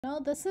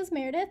This is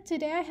Meredith.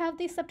 Today I have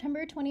the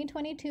September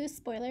 2022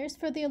 spoilers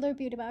for the Allure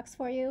Beauty Box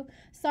for you.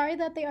 Sorry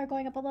that they are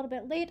going up a little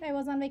bit late. I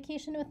was on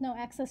vacation with no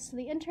access to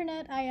the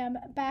internet. I am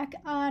back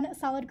on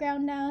solid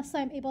ground now, so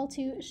I'm able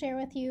to share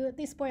with you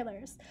the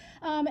spoilers.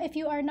 If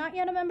you are not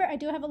yet a member, I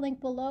do have a link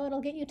below.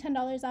 It'll get you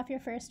 $10 off your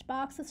first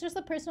box. It's just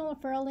a personal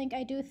referral link.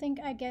 I do think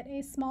I get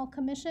a small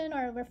commission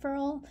or a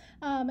referral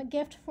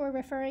gift for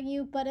referring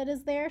you, but it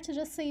is there to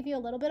just save you a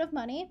little bit of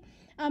money.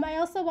 I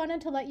also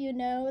wanted to let you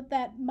know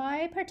that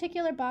my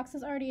particular box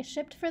is already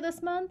shipped for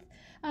this month.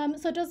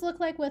 So it does look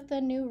like with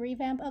the new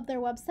revamp of their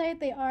website,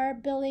 they are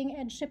billing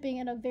and shipping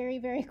in a very,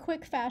 very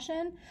quick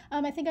fashion.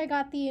 I think I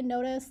got the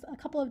notice a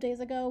couple of days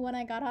ago when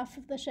I got off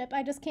of the ship.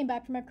 I just came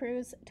back from a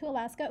cruise to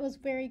Alaska. It was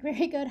very,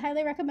 very good.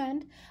 Highly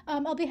recommend.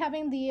 I'll be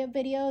having the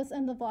videos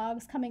and the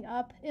vlogs coming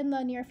up in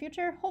the near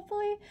future,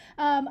 hopefully.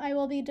 I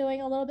will be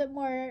doing a little bit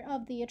more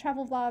of the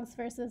travel vlogs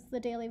versus the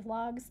daily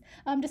vlogs,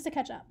 just to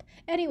catch up.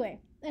 Anyway,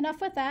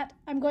 enough with that.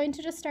 I'm going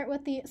to just start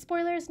with the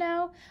spoilers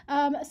now.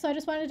 So I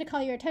just wanted to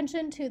call your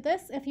attention to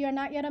this. If you are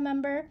not yet a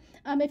member,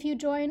 if you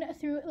join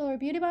through Allure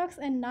Beauty Box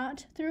and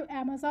not through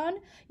Amazon,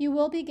 you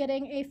will be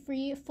getting a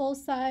free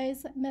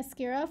full-size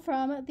mascara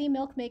from the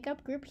Milk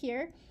Makeup group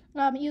here.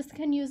 You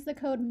can use the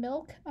code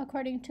MILK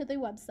according to the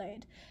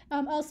website.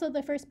 Also,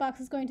 the first box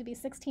is going to be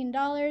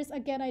 $16.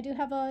 Again, I do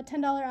have a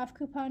 $10 off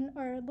coupon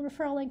or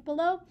referral link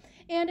below.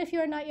 And if you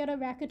are not yet a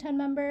Rakuten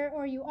member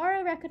or you are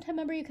a Rakuten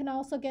member, you can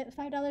also get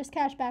 $5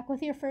 cash back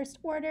with your first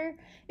order.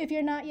 If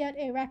you're not yet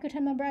a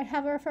Rakuten member, I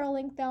have a referral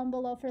link down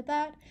below for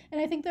that.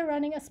 And I think they're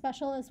running a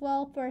special as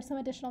well for some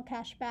additional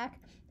cash back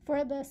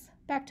for this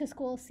back to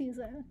school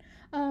season.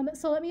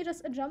 So let me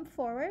just jump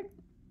forward.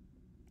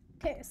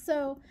 Okay,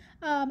 so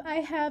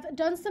I have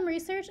done some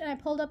research and I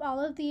pulled up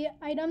all of the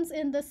items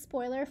in this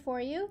spoiler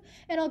for you,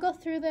 and I'll go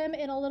through them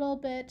in a little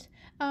bit,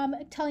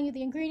 telling you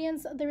the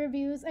ingredients, the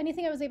reviews,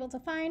 anything I was able to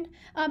find.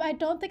 I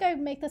don't think I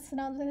make this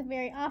announcement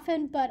very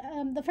often, but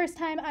the first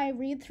time I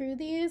read through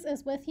these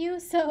is with you,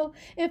 so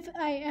if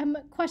I am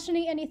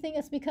questioning anything,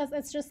 it's because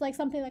it's just like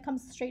something that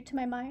comes straight to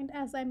my mind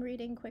as I'm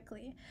reading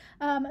quickly.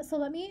 So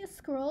let me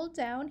scroll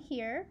down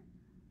here.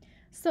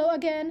 So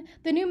again,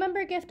 the new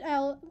member gift,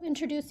 I'll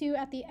introduce you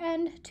at the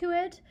end to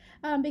it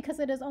because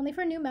it is only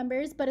for new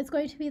members, but it's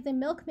going to be the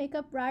Milk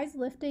Makeup Rise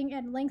Lifting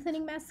and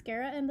Lengthening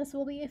Mascara, and this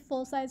will be a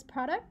full-size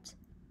product.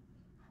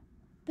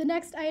 The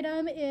next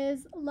item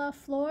is La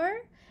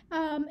Fleur.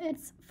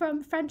 It's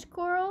from French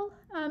Coral,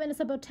 and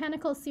it's a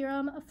botanical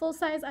serum, a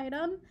full-size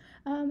item.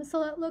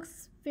 So it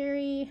looks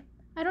very...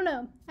 I don't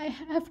know. I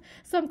have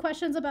some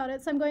questions about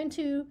it, so I'm going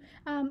to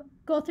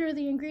go through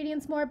the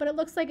ingredients more, but it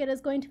looks like it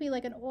is going to be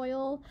like an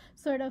oil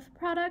sort of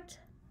product.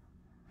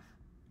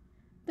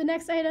 The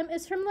next item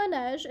is from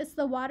Laneige. It's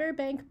the Water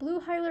Bank Blue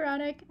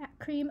Hyaluronic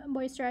Cream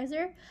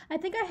Moisturizer. I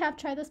think I have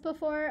tried this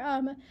before.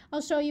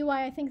 I'll show you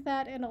why I think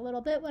that in a little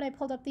bit when I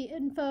pulled up the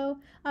info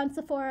on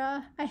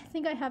Sephora. I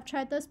think I have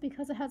tried this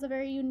because it has a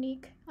very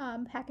unique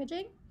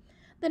packaging.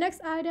 The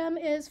next item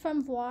is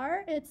from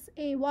Voir. It's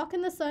a Walk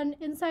in the Sun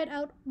Inside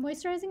Out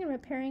Moisturizing and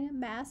Repairing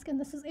Mask, and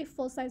this is a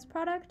full-size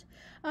product.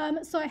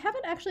 So I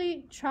haven't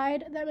actually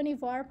tried that many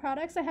Voir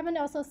products. I haven't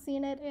also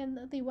seen it in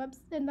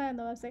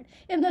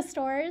the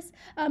stores,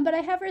 but I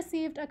have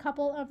received a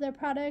couple of their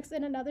products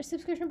in another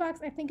subscription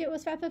box. I think it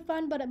was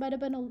FabFitFun, but it might have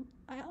been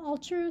a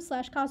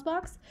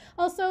Alltrue/Cosbox.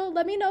 Also,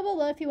 let me know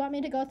below if you want me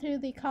to go through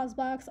the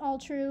Cosbox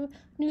Alltrue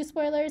new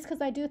spoilers,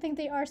 because I do think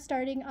they are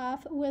starting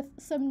off with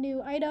some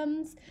new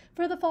items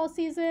for the fall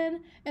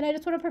season, and I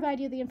just want to provide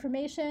you the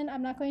information.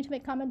 I'm not going to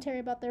make commentary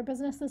about their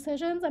business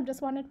decisions. I'm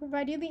just wanting to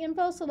provide you the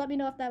info, so let me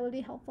know if that would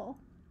be helpful.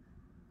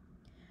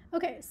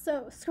 Okay,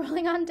 so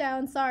scrolling on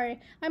down, sorry,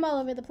 I'm all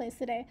over the place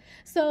today.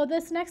 So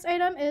this next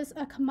item is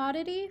a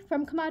Commodity.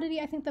 From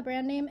Commodity, I think the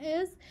brand name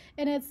is,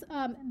 and it's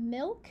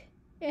Milk.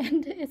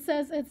 And it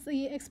says it's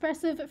the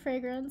expressive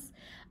fragrance.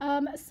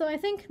 So I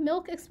think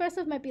Milk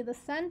Expressive might be the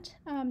scent,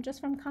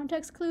 just from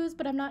context clues,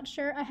 but I'm not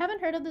sure. I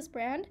haven't heard of this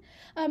brand,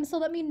 so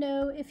let me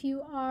know if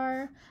you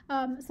are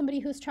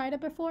somebody who's tried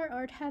it before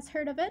or has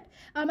heard of it.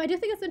 I do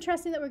think it's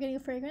interesting that we're getting a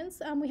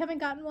fragrance. We haven't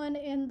gotten one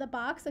in the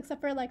box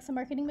except for like some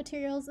marketing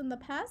materials in the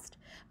past.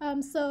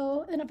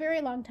 So in a very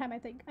long time, I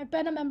think. I've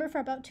been a member for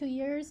about 2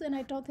 years, and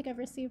I don't think I've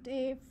received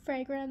a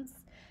fragrance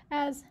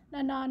as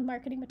a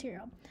non-marketing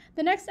material.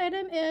 The next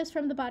item is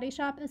from The Body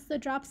Shop. It's the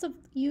Drops of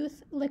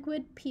Youth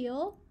Liquid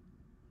Peel.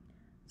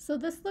 So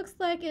this looks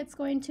like it's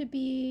going to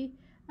be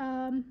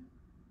a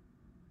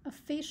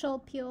facial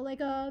peel,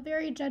 like a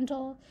very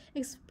gentle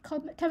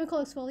chemical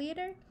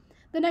exfoliator.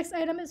 The next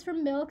item is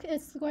from Milk.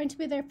 It's going to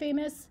be their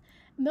famous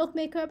Milk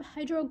Makeup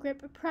Hydro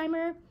Grip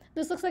Primer.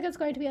 This looks like it's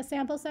going to be a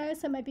sample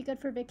size, so it might be good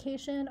for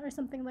vacation or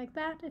something like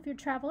that if you're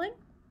traveling.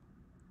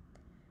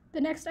 The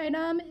next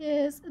item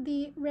is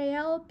the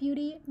Allure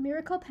Beauty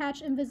Miracle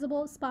Patch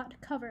Invisible Spot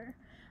Cover.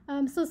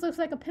 So this looks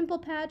like a pimple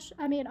patch.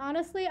 I mean,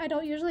 honestly, I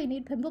don't usually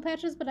need pimple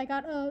patches, but I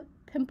got a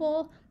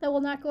pimple that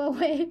will not go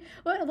away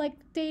like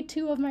day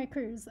 2 of my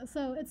cruise,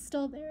 so it's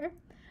still there.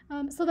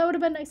 So that would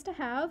have been nice to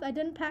have. I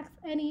didn't pack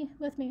any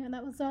with me, and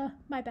that was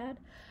my bad.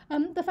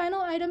 The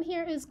final item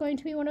here is going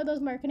to be one of those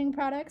marketing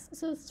products.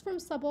 So this is from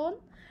Sabon.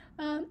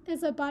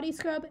 Is a body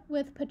scrub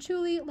with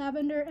patchouli,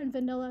 lavender, and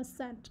vanilla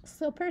scent.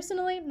 So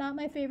personally, not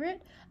my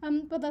favorite,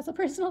 but that's a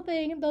personal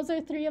thing. Those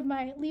are 3 of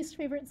my least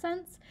favorite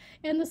scents,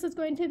 and this is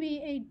going to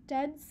be a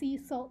Dead Sea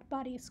Salt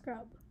body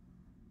scrub.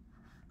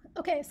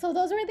 Okay, so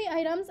those were the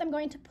items. I'm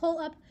going to pull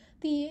up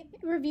the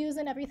reviews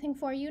and everything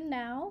for you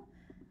now.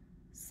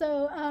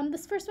 So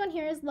this first one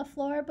here is La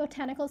Flor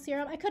Botanical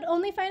Serum. I could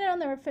only find it on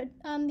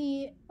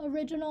the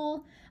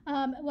original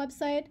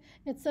website.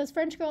 It says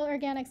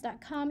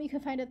FrenchGirlOrganics.com. You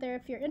can find it there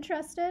if you're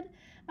interested.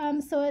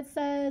 So it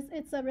says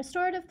it's a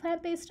restorative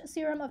plant-based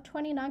serum of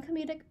 20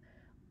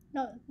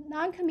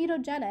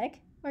 non-comedogenic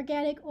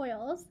organic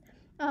oils.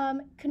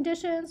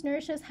 Conditions,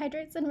 nourishes,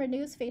 hydrates, and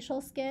renews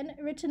facial skin,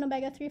 rich in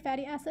omega-3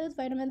 fatty acids,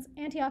 vitamins,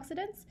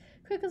 antioxidants.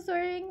 Quick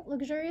absorbing,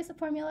 luxurious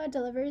formula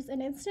delivers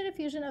an instant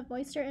infusion of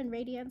moisture and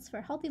radiance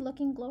for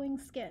healthy-looking, glowing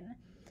skin.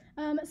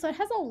 So it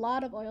has a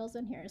lot of oils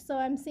in here. So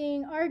I'm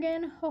seeing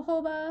argan,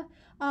 jojoba,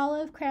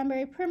 olive,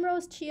 cranberry,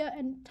 primrose, chia,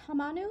 and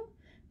tamanu.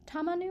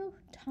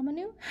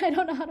 I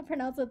don't know how to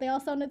pronounce it. They all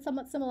sounded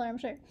somewhat similar, I'm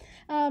sure.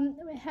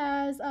 It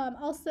has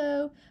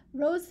also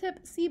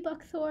rosehip, sea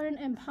buckthorn,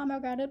 and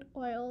pomegranate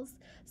oils.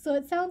 So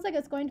it sounds like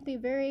it's going to be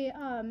very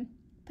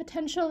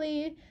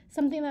potentially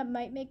something that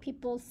might make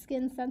people's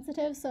skin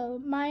sensitive. So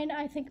mine,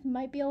 I think,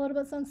 might be a little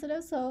bit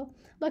sensitive. So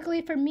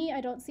luckily for me,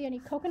 I don't see any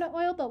coconut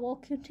oil, but we'll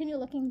continue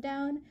looking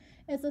down.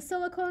 It's a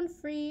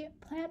silicone-free,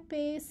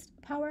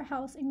 plant-based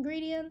powerhouse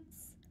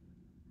ingredients.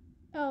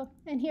 Oh,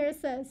 and here it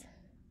says,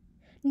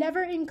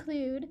 never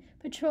include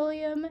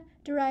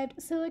petroleum-derived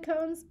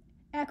silicones,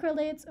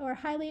 acrylates, or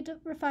highly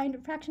refined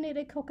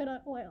fractionated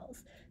coconut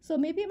oils. So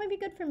maybe it might be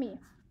good for me.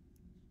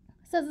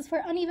 It says it's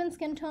for uneven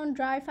skin tone,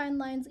 dry, fine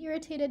lines,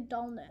 irritated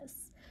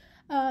dullness.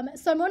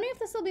 So I'm wondering if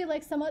this will be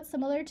like somewhat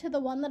similar to the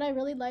one that I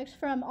really liked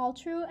from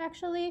Allure,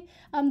 actually.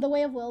 The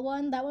Way of Will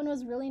one. That one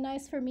was really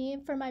nice for me,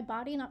 for my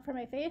body, not for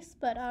my face,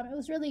 but it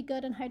was really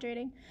good and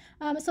hydrating.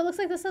 So it looks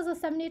like this has a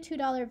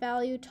 $72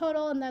 value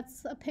total, and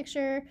that's a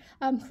picture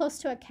close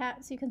to a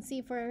cat, so you can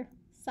see for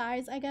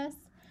size, I guess.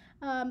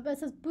 But it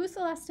says boosts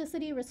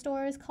elasticity,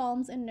 restores,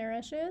 calms, and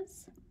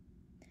nourishes.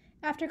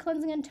 After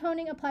cleansing and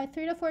toning, apply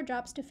 3 to 4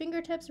 drops to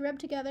fingertips, rub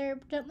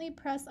together, gently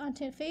press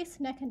onto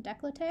face, neck, and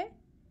décolleté.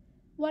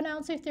 1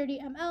 ounce or 30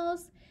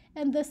 mLs,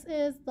 and this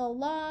is the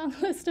long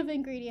list of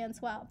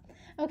ingredients. Wow.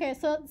 Okay,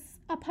 so it's,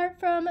 apart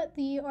from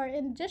or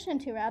in addition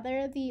to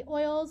rather, the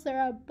oils, there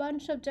are a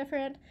bunch of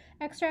different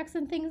extracts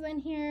and things in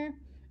here.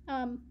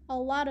 A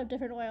lot of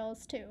different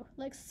oils too,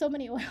 like so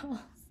many oils.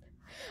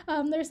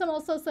 There's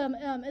also some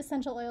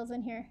essential oils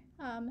in here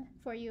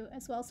for you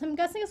as well. So I'm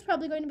guessing it's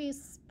probably going to be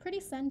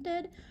pretty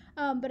scented,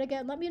 but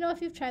again, let me know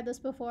if you've tried this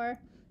before.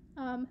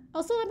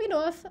 Also, let me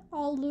know if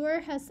Allure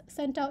has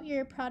sent out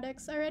your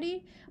products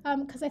already,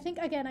 because I think,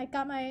 again, I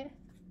got my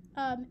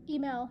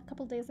email a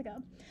couple days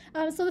ago.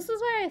 So this is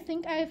where I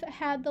think I've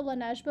had the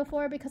Laneige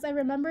before, because I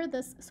remember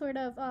this sort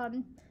of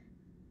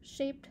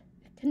shaped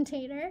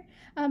container.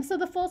 So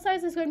the full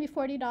size is going to be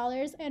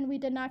 $40, and we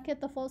did not get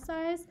the full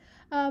size.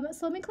 So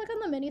let me click on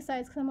the mini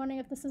size, because I'm wondering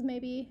if this is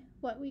maybe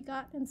what we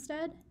got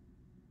instead.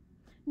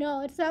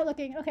 No, it's not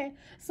looking. Okay,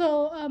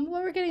 so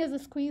what we're getting is a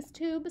squeeze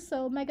tube.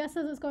 So my guess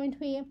is it's going to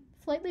be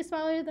slightly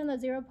smaller than the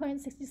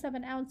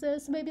 0.67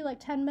 ounces, so maybe like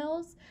 10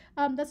 mils.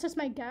 That's just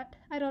my gut.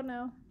 I don't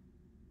know.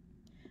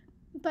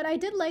 But I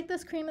did like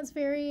this cream. It's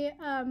very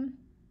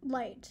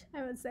light,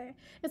 I would say.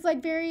 It's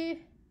like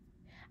very,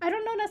 I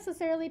don't know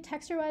necessarily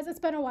texture-wise. It's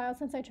been a while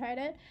since I tried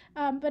it.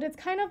 But it's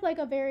kind of like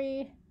a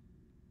very,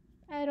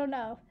 I don't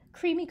know,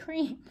 creamy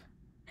cream.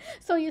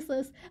 So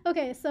useless.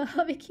 Okay, so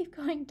let me keep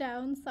going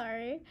down.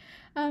 Sorry.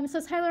 So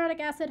it's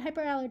hyaluronic acid,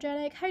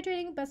 hypoallergenic,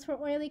 hydrating, best for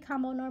oily,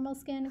 combo, normal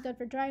skin, good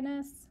for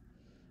dryness.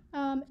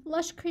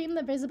 Lush cream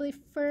that visibly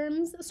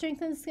firms,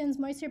 strengthens skin's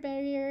moisture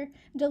barrier,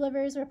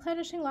 delivers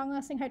replenishing,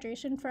 long-lasting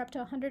hydration for up to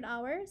 100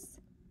 hours.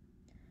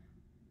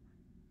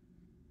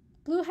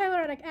 Blue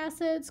hyaluronic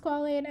acid,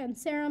 squalane, and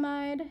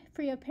ceramide,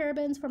 free of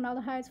parabens,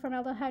 formaldehydes,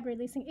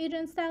 formaldehyde-releasing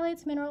agents,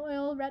 phthalates, mineral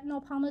oil,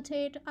 retinol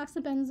palmitate,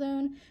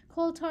 oxybenzone,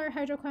 coal tar,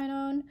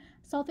 hydroquinone,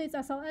 sulfates,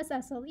 SLS,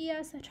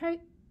 SLES,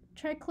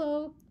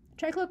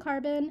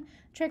 trichlocarbon,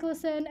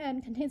 triglycin,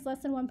 and contains less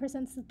than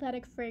 1%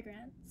 synthetic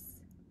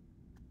fragrance.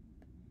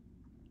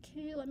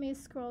 Okay, let me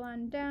scroll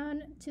on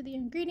down to the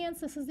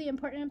ingredients. This is the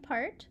important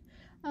part.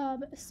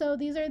 So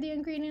these are the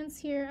ingredients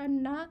here.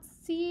 I'm not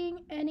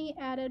seeing any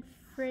added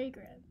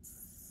fragrance.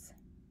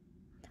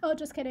 Oh,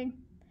 just kidding.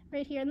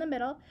 Right here in the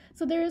middle.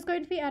 So there is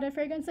going to be added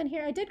fragrance in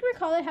here. I did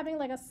recall it having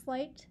like a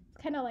slight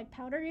kind of like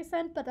powdery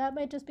scent, but that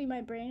might just be my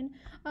brain.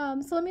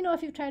 So let me know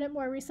if you've tried it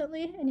more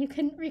recently and you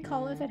can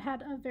recall if it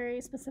had a very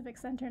specific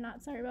scent or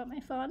not. Sorry about my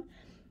phone.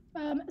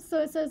 So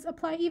it says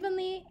apply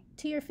evenly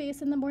to your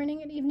face in the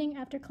morning and evening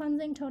after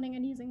cleansing, toning,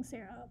 and using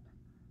serum.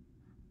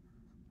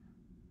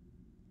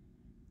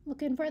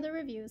 Looking for the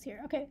reviews here.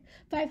 Okay,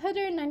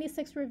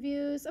 596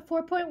 reviews, a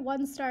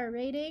 4.1 star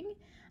rating.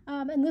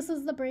 And this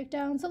is the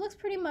breakdown. So it looks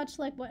pretty much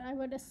like what I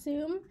would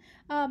assume.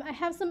 I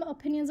have some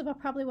opinions about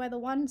probably why the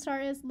 1 star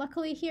is.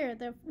 Luckily here,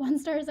 the 1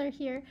 stars are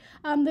here.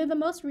 They're the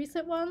most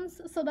recent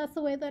ones. So that's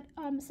the way that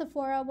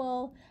Sephora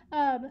will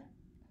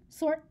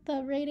sort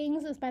the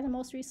ratings, is by the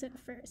most recent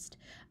first.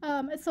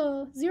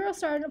 So 0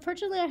 star.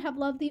 Unfortunately, I have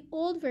loved the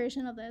old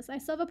version of this. I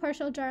still have a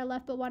partial jar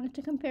left, but wanted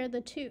to compare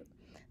the two.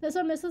 This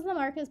one misses the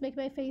mark, is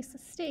making my face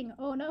sting.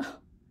 Oh no.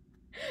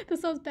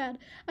 This sounds bad.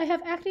 I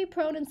have acne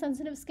prone and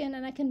sensitive skin,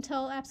 and I can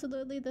tell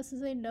absolutely this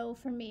is a no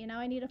for me. Now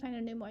I need to find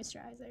a new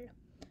moisturizer.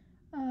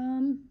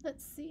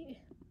 Let's see.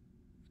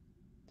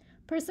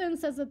 Person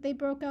says that they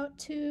broke out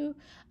too.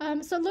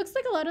 So it looks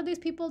like a lot of these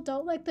people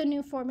don't like the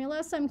new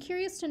formula. So I'm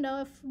curious to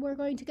know if we're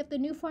going to get the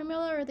new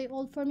formula or the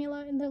old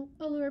formula in the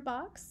Allure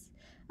box.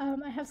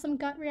 I have some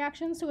gut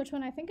reactions to which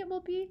one I think it will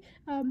be,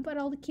 but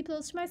I'll keep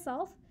those to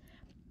myself.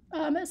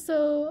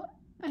 So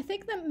I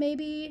think that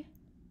maybe...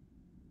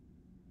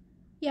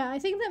 Yeah, I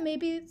think that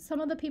maybe some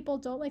of the people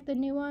don't like the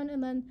new one,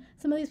 and then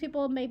some of these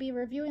people may be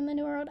reviewing the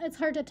newer one. It's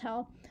hard to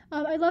tell.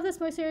 I love this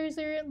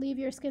moisturizer. Leave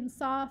your skin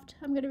soft.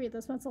 I'm going to read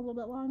this one. It's a little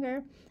bit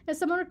longer. As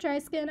someone with dry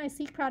skin, I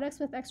seek products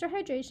with extra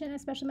hydration,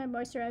 especially my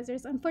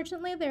moisturizers.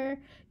 Unfortunately, they're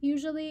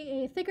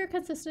usually a thicker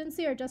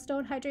consistency or just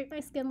don't hydrate my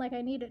skin like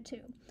I need it to.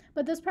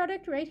 But this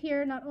product right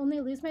here not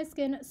only leaves my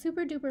skin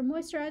super duper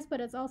moisturized,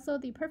 but it's also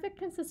the perfect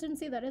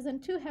consistency that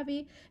isn't too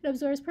heavy. It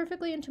absorbs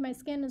perfectly into my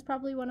skin. It's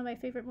probably one of my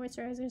favorite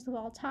moisturizers of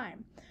all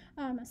time.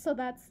 So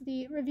that's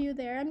the review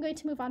there. I'm going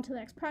to move on to the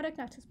next product,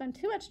 not to spend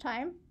too much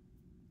time.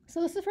 So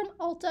this is from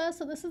Ulta.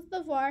 So this is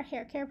the Voir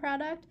hair care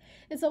product.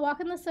 It's a walk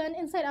in the sun,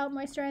 inside out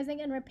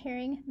moisturizing and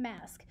repairing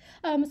mask.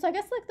 So I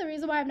guess like the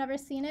reason why I've never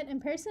seen it in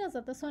person is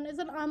that this one is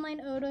an online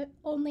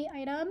only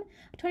item.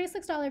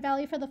 $26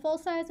 value for the full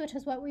size, which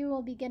is what we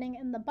will be getting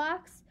in the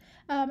box.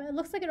 It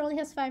looks like it only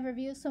has 5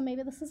 reviews, so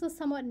maybe this is a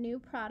somewhat new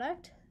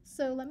product.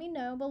 So let me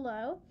know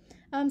below.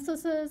 So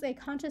this is a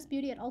Conscious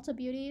Beauty at Ulta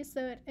Beauty.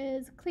 So it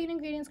is clean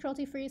ingredients,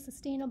 cruelty-free,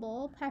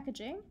 sustainable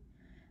packaging.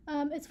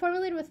 It's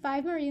formulated with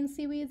 5 marine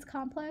seaweeds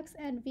complex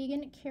and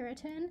vegan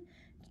keratin.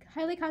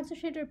 Highly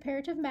concentrated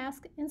reparative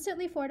mask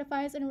instantly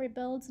fortifies and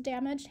rebuilds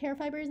damaged hair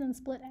fibers and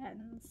split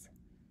ends.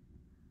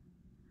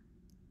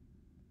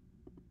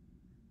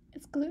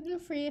 It's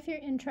gluten-free if you're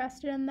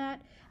interested in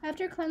that.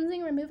 After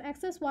cleansing, remove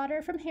excess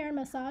water from hair and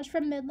massage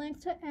from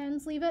mid-length to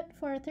ends. Leave it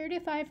for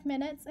 35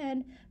 minutes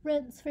and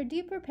rinse. For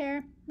deep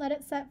repair, let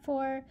it set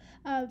for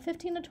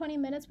 15 to 20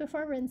 minutes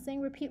before rinsing.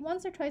 Repeat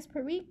once or twice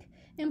per week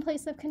in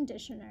place of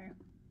conditioner.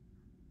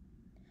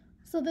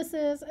 So this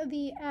is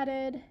the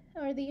added,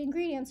 or the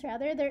ingredients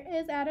rather. There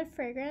is added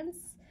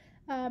fragrance.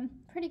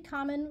 Pretty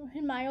common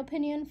in my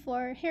opinion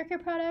for hair care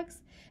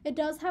products. It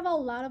does have a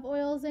lot of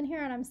oils in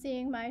here, and I'm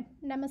seeing my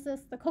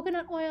nemesis, the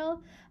coconut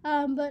oil,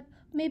 but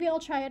maybe I'll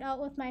try it out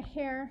with my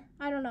hair.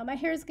 I don't know, my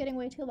hair is getting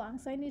way too long,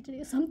 so I need to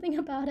do something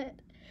about it.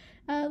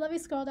 Let me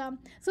scroll down.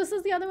 So this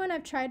is the other one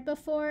I've tried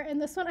before,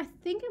 and this one I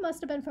think it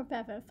must have been from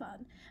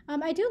FabFun.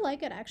 I do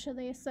like it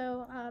actually,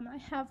 so I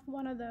have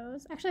one of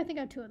those. Actually, I think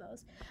I have 2 of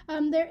those.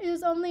 There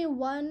is only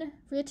 1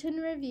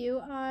 written review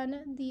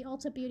on the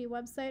Ulta Beauty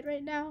website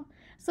right now.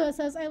 So it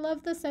says, I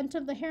love the scent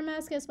of the hair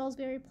mask. It smells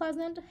very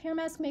pleasant. Hair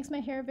mask makes my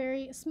hair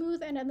very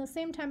smooth, and at the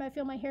same time I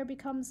feel my hair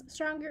becomes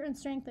stronger and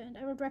strengthened.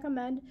 I would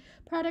recommend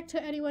product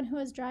to anyone who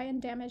has dry and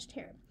damaged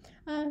hair.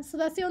 So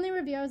that's the only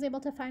review I was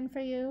able to find for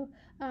you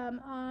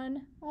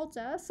on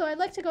Ulta. So I'd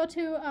like to go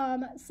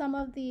to some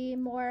of the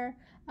more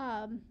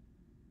like,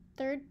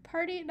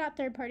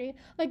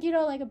 you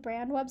know, like a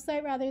brand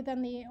website rather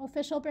than the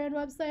official brand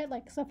website,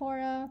 like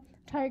Sephora,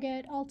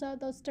 Target, Ulta,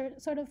 those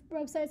sort of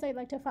websites I'd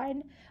like to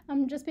find,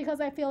 just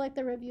because I feel like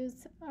the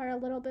reviews are a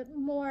little bit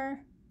more,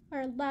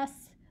 or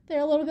less, they're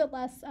a little bit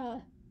less,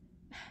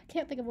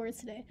 can't think of words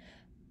today,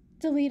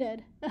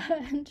 deleted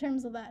in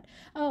terms of that.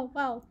 Oh,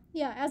 wow.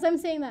 Yeah, as I'm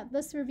saying that,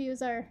 this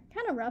reviews are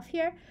kind of rough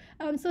here.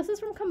 So this is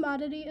from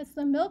Commodity. It's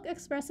the Milk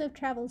Expressive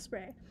Travel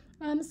Spray.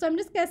 So I'm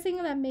just guessing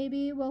that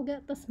maybe we'll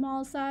get the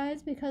small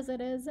size because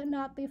it is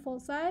not the full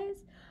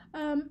size.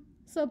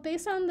 So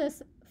based on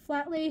this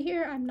flat lay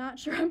here, I'm not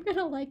sure I'm going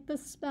to like the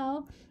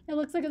smell. It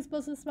looks like it's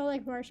supposed to smell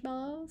like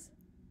marshmallows.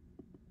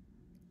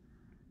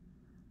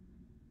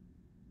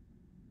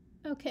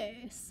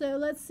 Okay, so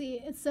let's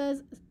see. It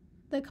says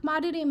the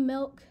Commodity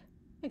Milk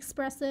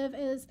Expressive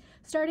is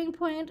starting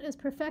point is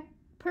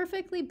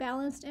perfectly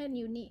balanced and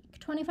unique.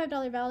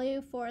 $25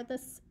 value for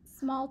this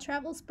small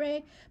travel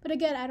spray, but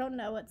again, I don't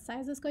know what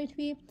size it's going to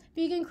be.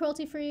 Vegan,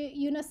 cruelty-free,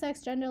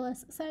 unisex,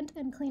 genderless scent,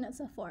 and clean at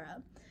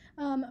Sephora.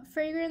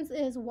 Fragrance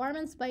is warm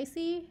and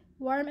spicy,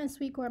 warm and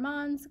sweet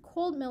gourmands,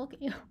 cold milk,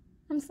 ew,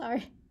 I'm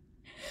sorry,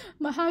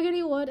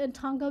 mahogany wood, and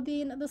tonka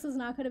bean. This is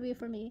not going to be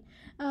for me.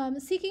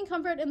 Seeking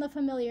comfort in the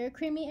familiar,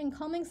 creamy and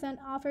calming scent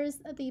offers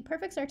the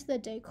perfect start to the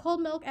day.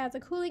 Cold milk adds a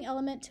cooling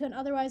element to an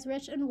otherwise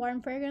rich and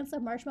warm fragrance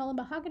of marshmallow,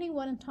 mahogany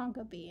wood, and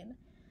tonka bean.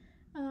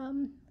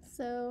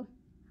 So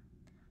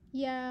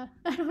yeah,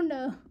 I don't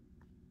know.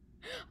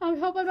 I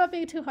hope I'm not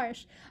being too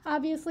harsh.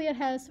 Obviously, it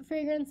has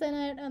fragrance in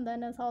it, and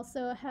then it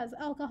also has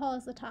alcohol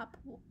as the top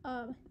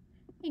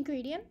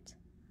ingredient.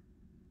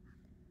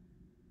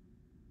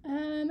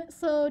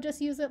 So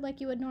just use it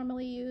like you would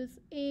normally use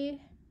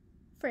a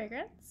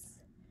fragrance.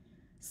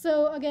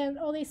 So again,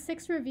 only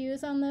 6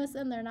 reviews on this,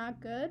 and they're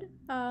not good.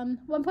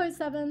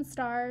 1.7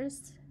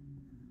 stars.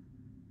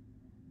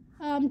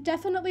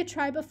 Definitely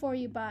try before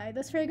you buy.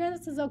 This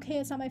fragrance is okay.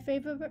 It's not my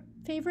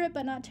favorite,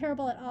 but not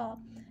terrible at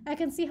all. I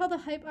can see how the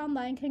hype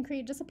online can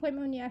create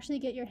disappointment when you actually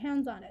get your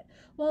hands on it.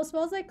 While it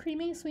smells like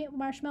creamy, sweet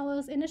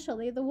marshmallows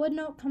initially, the wood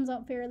note comes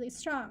out fairly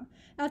strong.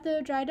 After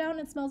the dry down,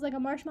 it smells like a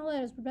marshmallow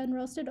that has been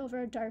roasted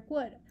over a dark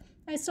wood.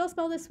 I still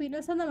smell the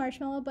sweetness in the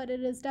marshmallow, but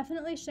it is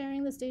definitely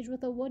sharing the stage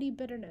with a woody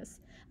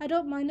bitterness. I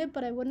don't mind it,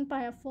 but I wouldn't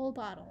buy a full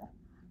bottle.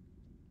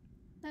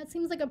 That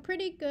seems like a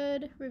pretty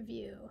good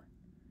review.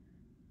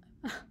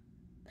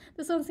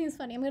 This one seems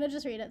funny. I'm going to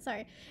just read it.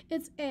 Sorry.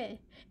 It's A.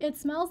 It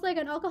smells like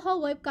an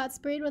alcohol wipe got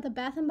sprayed with a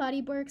Bath &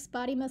 Body Works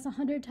body mist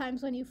 100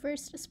 times when you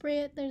first spray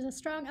it. There's a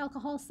strong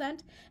alcohol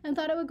scent and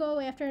thought it would go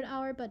away after an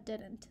hour, but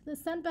didn't. The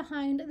scent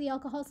behind the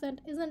alcohol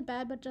scent isn't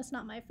bad, but just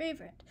not my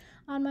favorite.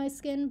 On my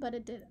skin, but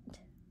it didn't.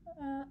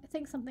 I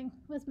think something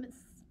was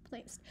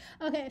misplaced.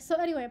 Okay, so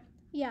anyway,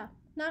 yeah.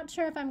 Not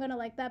sure if I'm going to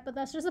like that, but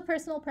that's just a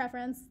personal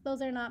preference.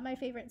 Those are not my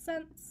favorite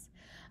scents.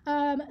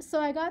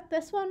 So I got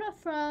this one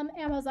from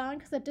Amazon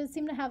because it did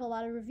seem to have a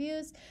lot of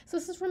reviews. So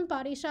this is from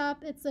Body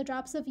Shop. It's the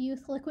Drops of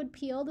Youth Liquid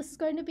Peel. This is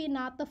going to be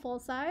not the full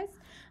size.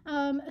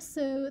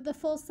 So the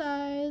full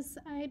size,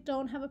 I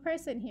don't have a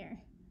price in here.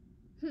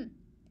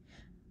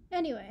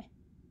 Anyway.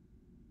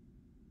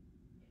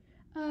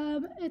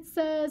 It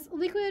says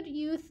Liquid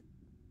Youth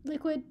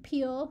Liquid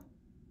Peel.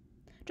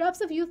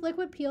 Drops of Youth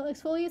Liquid Peel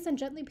exfoliates and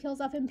gently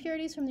peels off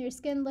impurities from your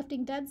skin,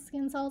 lifting dead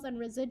skin cells and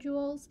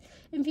residuals.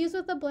 Infused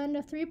with a blend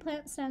of 3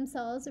 plant stem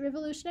cells,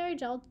 revolutionary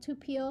gel to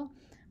peel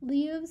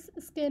leaves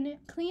skin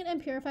clean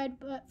and purified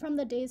from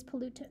the day's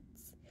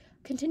pollutants.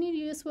 Continued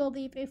use will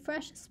leave a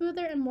fresh,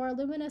 smoother, and more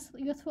luminous,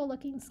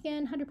 youthful-looking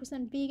skin,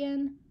 100%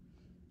 vegan.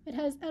 It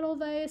has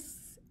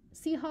Edelweiss,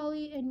 Sea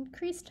Holly, and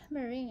Creased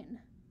Marine.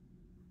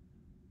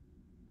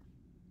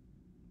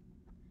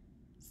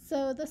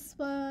 So this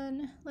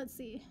one, let's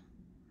see.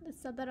 I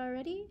said that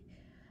already.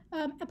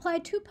 Apply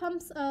 2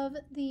 pumps of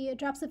the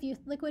Drops of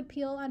Youth Liquid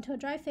Peel onto a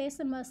dry face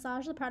and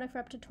massage the product for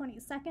up to 20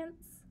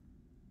 seconds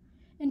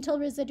until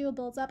residual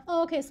builds up.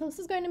 Oh, okay, so this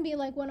is going to be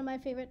like one of my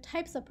favorite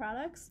types of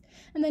products.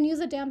 And then use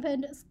a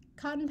dampened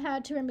cotton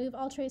pad to remove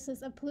all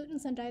traces of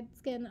pollutants and dyed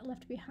skin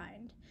left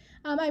behind.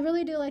 I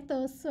really do like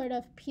those sort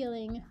of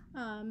peeling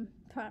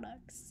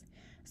products.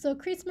 So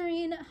Crease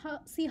Marine,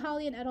 Sea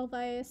Holly, and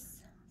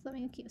Edelweiss. So let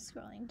me keep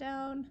scrolling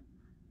down.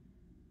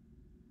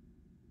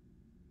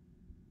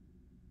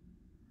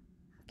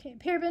 Okay,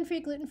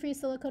 paraben-free, gluten-free,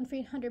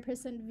 silicone-free,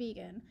 100%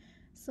 vegan.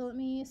 So let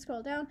me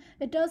scroll down.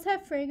 It does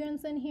have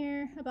fragrance in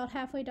here, about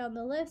halfway down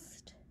the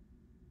list.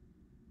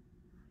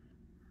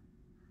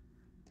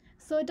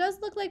 So it does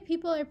look like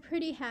people are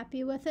pretty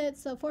happy with it.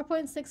 So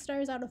 4.6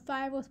 stars out of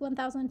 5 with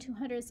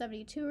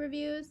 1,272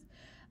 reviews.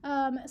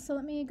 So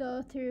let me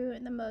go through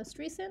the most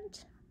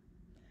recent.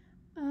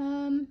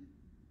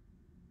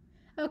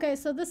 Okay,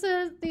 so this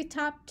is the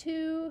top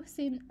 2.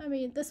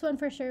 This one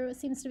for sure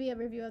seems to be a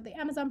review of the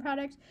Amazon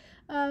product.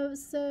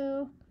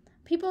 So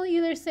people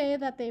either say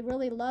that they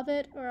really love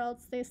it or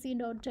else they see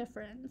no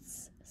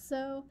difference.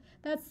 So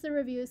that's the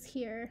reviews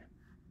here.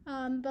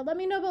 But let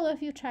me know below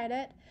if you tried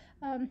it.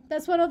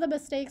 That's one of the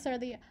mistakes or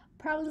the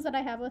problems that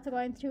I have with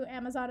going through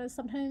Amazon is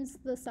sometimes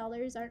the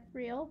sellers aren't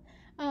real.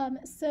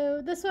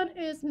 So this one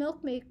is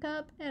Milk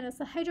Makeup, and it's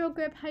a Hydro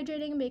Grip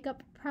Hydrating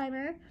Makeup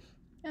Primer.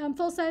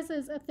 Full size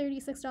is a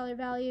 $36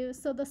 value.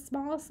 So the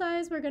small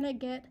size we're going to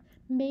get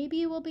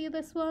maybe will be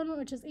this one,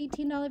 which is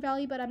 $18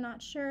 value, but I'm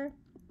not sure.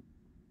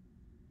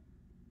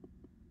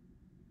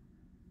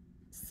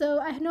 So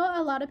I know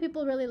a lot of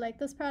people really like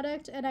this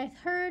product, and I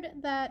heard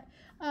that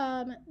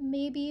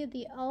maybe the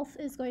e.l.f.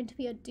 is going to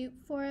be a dupe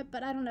for it,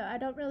 but I don't know. I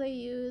don't really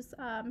use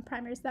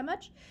primers that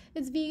much.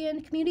 It's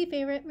vegan, community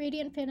favorite,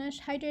 radiant finish,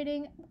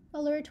 hydrating,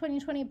 Allure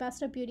 2020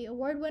 Best of Beauty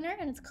Award winner,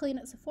 and it's clean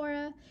at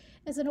Sephora.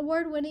 It's an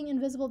award-winning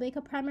invisible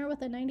makeup primer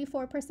with a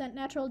 94%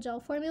 natural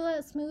gel formula.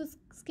 It smooths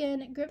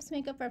skin, grips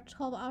makeup for up to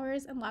 12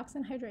 hours, and locks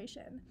in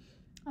hydration.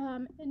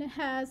 And it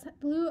has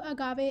blue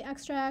agave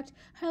extract,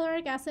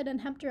 hyaluronic acid,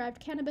 and hemp-derived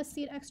cannabis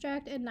seed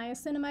extract, and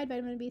niacinamide,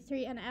 vitamin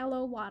B3, and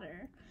aloe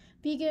water.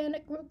 Vegan,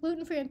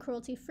 gluten-free, and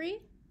cruelty-free.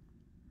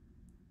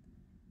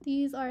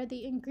 These are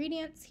the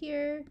ingredients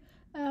here.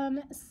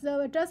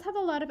 So it does have a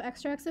lot of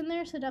extracts in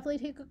there, so definitely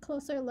take a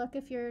closer look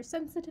if you're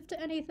sensitive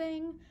to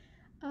anything.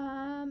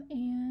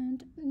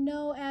 And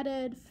no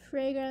added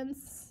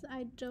fragrance.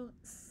 I don't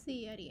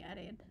see any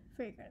added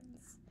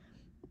fragrance.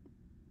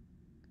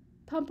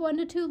 Pump 1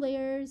 to 2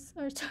 layers,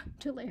 or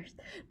 2 layers,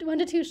 1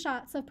 to 2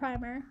 shots of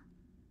primer.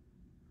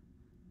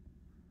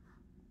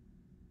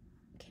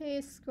 Okay,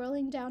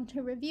 scrolling down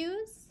to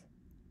reviews.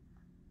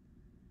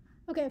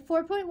 Okay,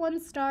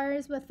 4.1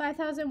 stars with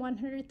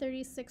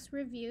 5,136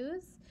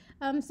 reviews.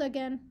 So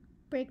again,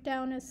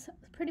 breakdown is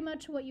pretty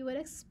much what you would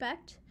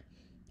expect.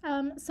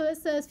 So it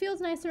says,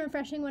 feels nice and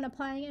refreshing when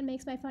applying and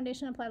makes my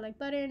foundation apply like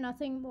butter.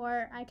 Nothing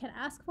more I can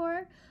ask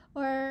for.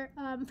 Or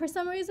for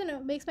some reason,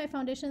 it makes my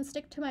foundation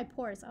stick to my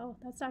pores. Oh,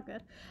 that's not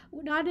good.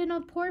 Not in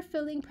a pore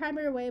filling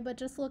primer way, but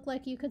just look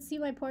like you could see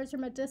my pores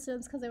from a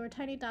distance because they were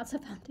tiny dots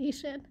of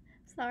foundation.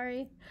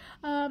 Sorry.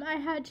 I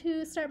had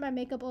to start my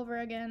makeup over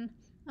again,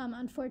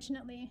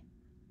 unfortunately.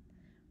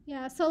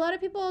 Yeah, so a lot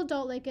of people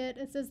don't like it.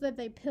 It says that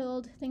they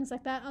pilled, things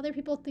like that. Other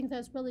people think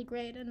that's really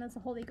great and that's a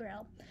holy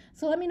grail.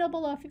 So let me know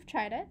below if you've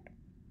tried it.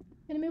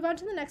 I'm going to move on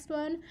to the next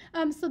one.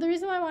 So the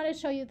reason why I wanted to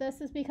show you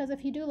this is because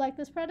if you do like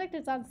this product,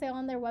 it's on sale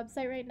on their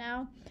website right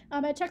now.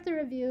 I checked the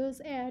reviews,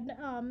 and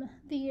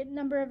the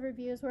number of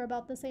reviews were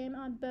about the same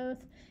on both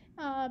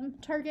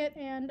Target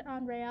and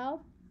on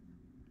Real.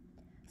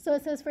 So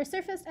it says for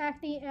surface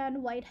acne and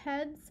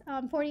whiteheads,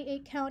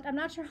 48 count. I'm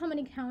not sure how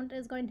many count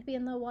is going to be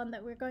in the one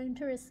that we're going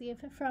to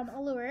receive from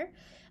Allure.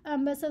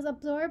 But it says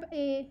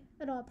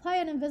it'll apply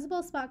an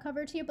invisible spot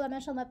cover to your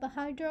blemish and let the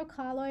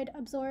hydrocolloid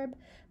absorb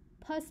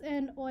pus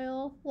and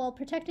oil while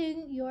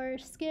protecting your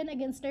skin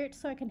against dirt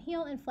so it can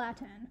heal and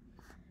flatten.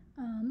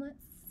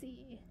 Let's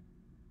see.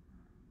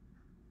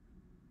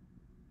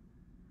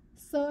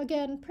 So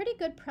again, pretty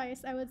good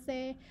price, I would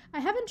say.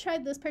 I haven't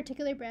tried this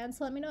particular brand,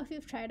 so let me know if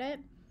you've tried it.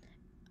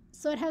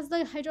 So it has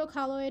the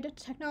hydrocolloid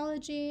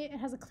technology, it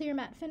has a clear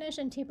matte finish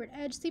and tapered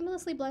edge,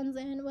 seamlessly blends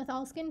in with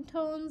all skin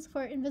tones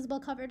for invisible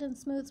coverage and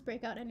smooths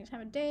breakout any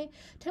time of day,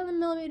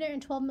 10mm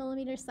and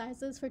 12mm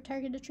sizes for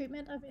targeted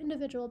treatment of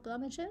individual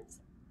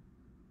blemishes.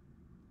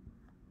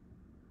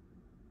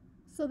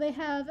 So they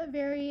have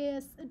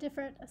various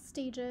different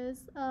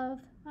stages of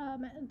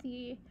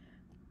the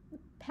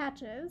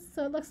patches.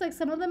 So it looks like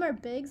some of them are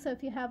big, so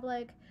if you have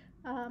like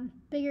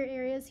bigger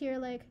areas here,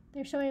 like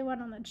they're showing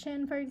one on the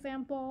chin, for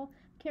example.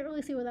 Can't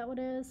really see what that one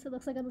is. It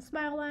looks like on the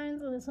smile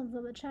lines, and this one's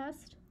on the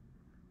chest.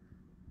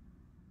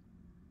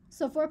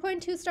 So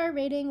 4.2 star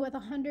rating with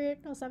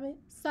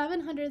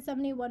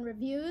 771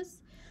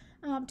 reviews.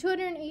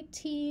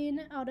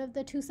 218 out of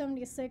the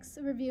 276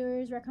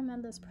 reviewers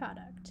recommend this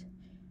product.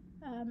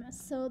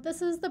 So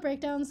this is the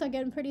breakdown. So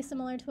again, pretty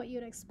similar to what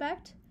you'd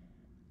expect.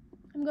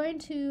 I'm going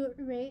to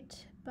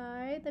rate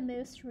by the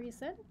most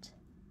recent.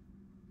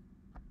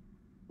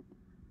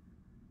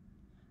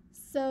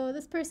 So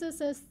this person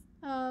says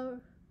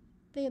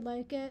they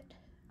like it.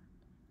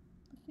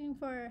 Looking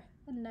for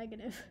a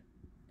negative.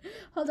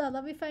 Hold on,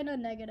 let me find a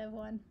negative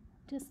one,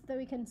 just so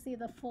we can see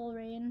the full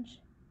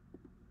range.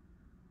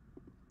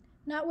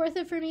 Not worth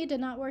it for me, did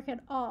not work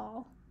at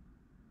all.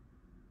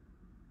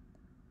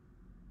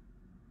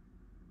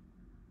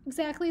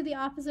 Exactly the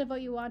opposite of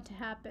what you want to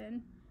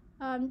happen.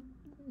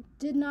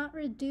 Did not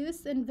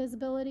reduce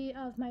invisibility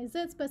of my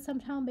zits, but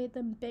somehow made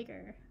them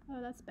bigger. Oh,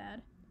 that's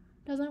bad.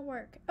 Doesn't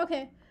work.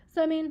 Okay,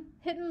 so I mean,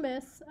 hit and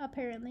miss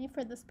apparently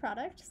for this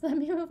product. So let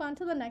me move on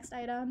to the next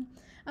item.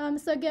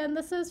 So again,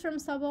 this is from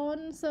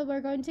Sabon, so we're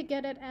going to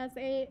get it as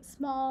a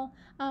small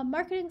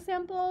marketing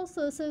sample.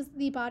 So this is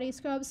the body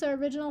scrub. So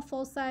original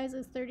full size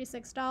is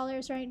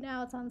 $36 right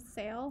now. It's on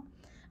sale.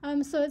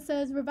 So it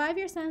says, revive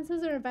your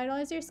senses and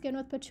revitalize your skin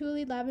with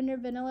patchouli, lavender,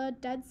 vanilla,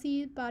 Dead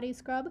Sea body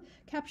scrub.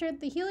 Captured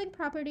the healing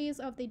properties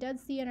of the Dead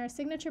Sea in our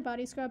signature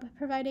body scrub,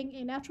 providing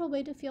a natural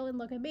way to feel and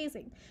look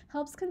amazing.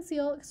 Helps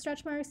conceal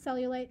stretch marks,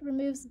 cellulite,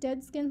 removes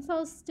dead skin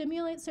cells,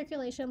 stimulates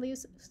circulation,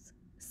 leaves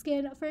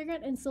skin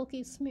fragrant and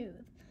silky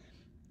smooth.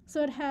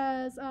 So it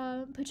has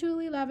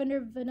patchouli, lavender,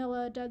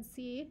 vanilla, Dead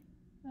Sea,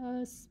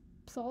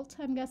 salt,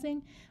 I'm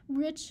guessing,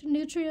 rich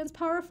nutrients,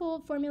 powerful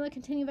formula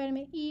containing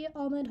vitamin E,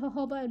 almond,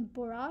 jojoba, and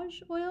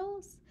borage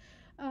oils,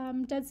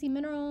 Dead Sea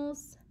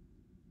minerals,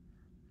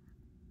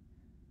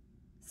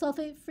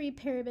 sulfate-free,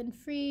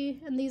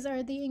 paraben-free, and these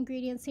are the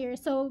ingredients here.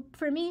 So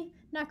for me,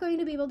 not going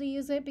to be able to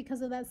use it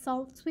because of that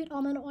sweet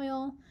almond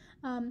oil.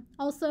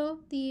 Also,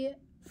 the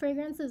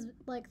fragrance is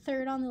like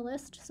third on the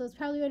list, so it's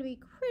probably going to be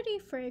pretty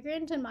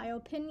fragrant in my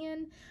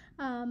opinion.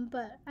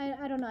 But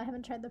I don't know, I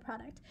haven't tried the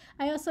product.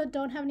 I also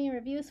don't have any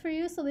reviews for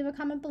you, so leave a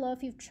comment below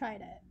if you've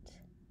tried it.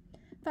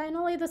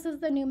 Finally, this is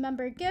the new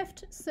member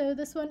gift. So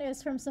this one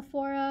is from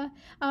Sephora,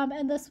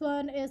 and this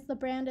one is, the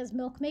brand is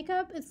Milk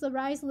Makeup. It's the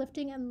Rise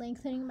Lifting and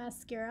Lengthening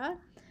Mascara.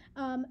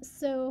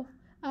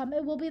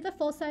 It will be the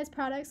full-size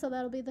product, so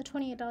that'll be the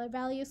 $28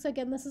 value. So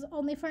again, this is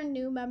only for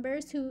new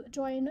members who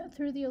join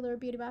through the Allure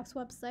Beauty Box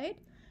website.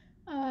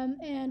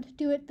 And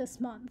do it this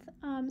month.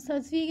 So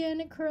it's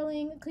vegan,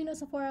 curling, clean with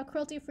Sephora,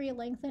 cruelty-free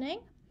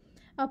lengthening.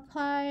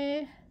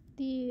 Apply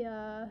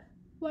the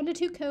 1 to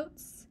 2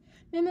 coats.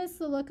 Mimics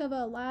the look of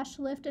a lash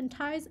lift and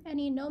ties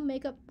any no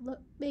makeup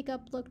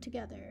look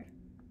together.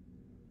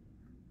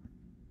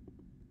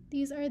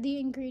 These are the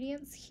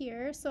ingredients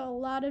here. So a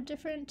lot of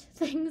different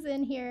things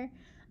in here.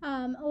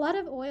 A lot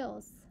of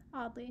oils,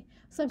 oddly.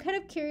 So I'm kind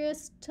of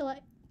curious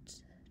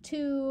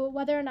to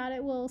whether or not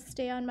it will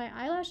stay on my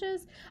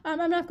eyelashes.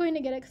 I'm not going to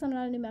get it because I'm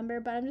not a new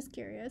member, but I'm just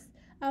curious.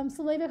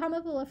 So leave a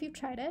comment below if you've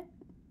tried it.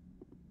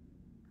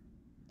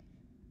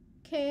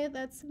 Okay,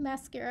 that's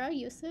mascara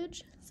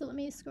usage. So let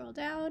me scroll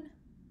down.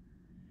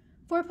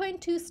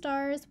 4.2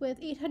 stars with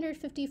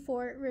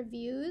 854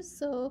 reviews.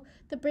 So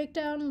the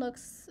breakdown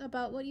looks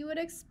about what you would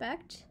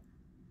expect.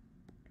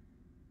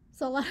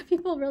 So a lot of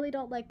people really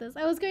don't like this.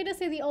 I was going to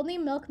say the only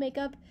Milk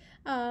Makeup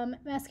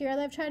mascara that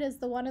I've tried is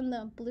the one in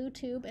the blue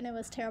tube, and it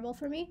was terrible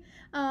for me.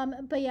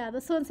 But yeah,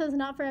 this one says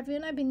not for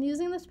everyone. I've been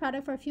using this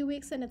product for a few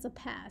weeks, and it's a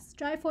pass.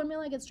 Dry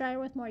formula gets drier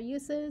with more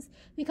uses.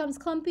 Becomes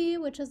clumpy,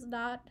 which is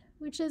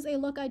a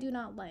look I do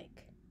not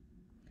like.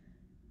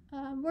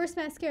 Worst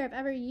mascara I've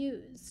ever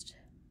used.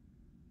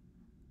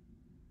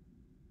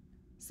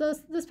 So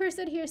this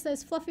person here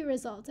says fluffy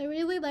results. I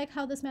really like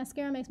how this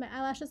mascara makes my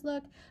eyelashes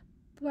look.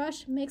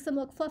 Brush makes them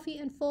look fluffy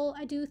and full.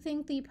 I do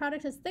think the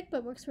product is thick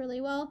but works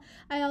really well.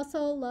 I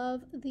also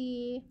love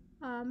the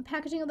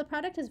packaging of the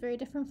product is very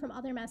different from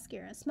other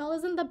mascaras. Smell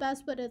isn't the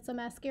best, but it's a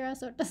mascara,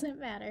 so it doesn't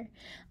matter.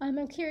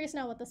 I'm curious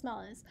now what the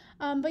smell is.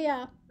 But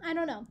yeah, I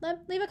don't know.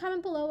 Leave a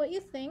comment below what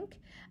you think.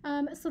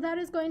 So that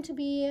is going to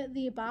be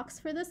the box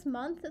for this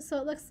month. So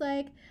it looks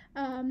like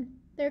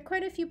there are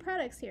quite a few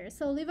products here.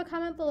 So leave a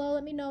comment below.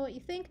 Let me know what you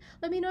think.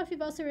 Let me know if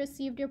you've also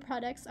received your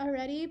products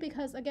already,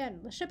 because again,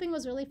 the shipping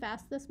was really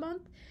fast this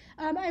month.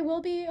 I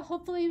will be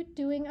hopefully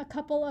doing a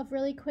couple of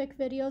really quick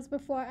videos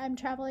before I'm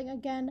traveling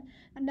again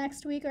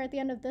next week, or at the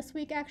end of this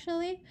week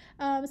actually.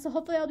 So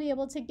hopefully I'll be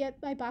able to get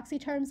my boxy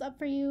charms up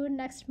for you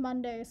next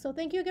Monday. So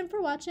thank you again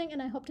for watching,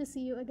 and I hope to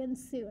see you again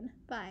soon.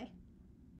 Bye.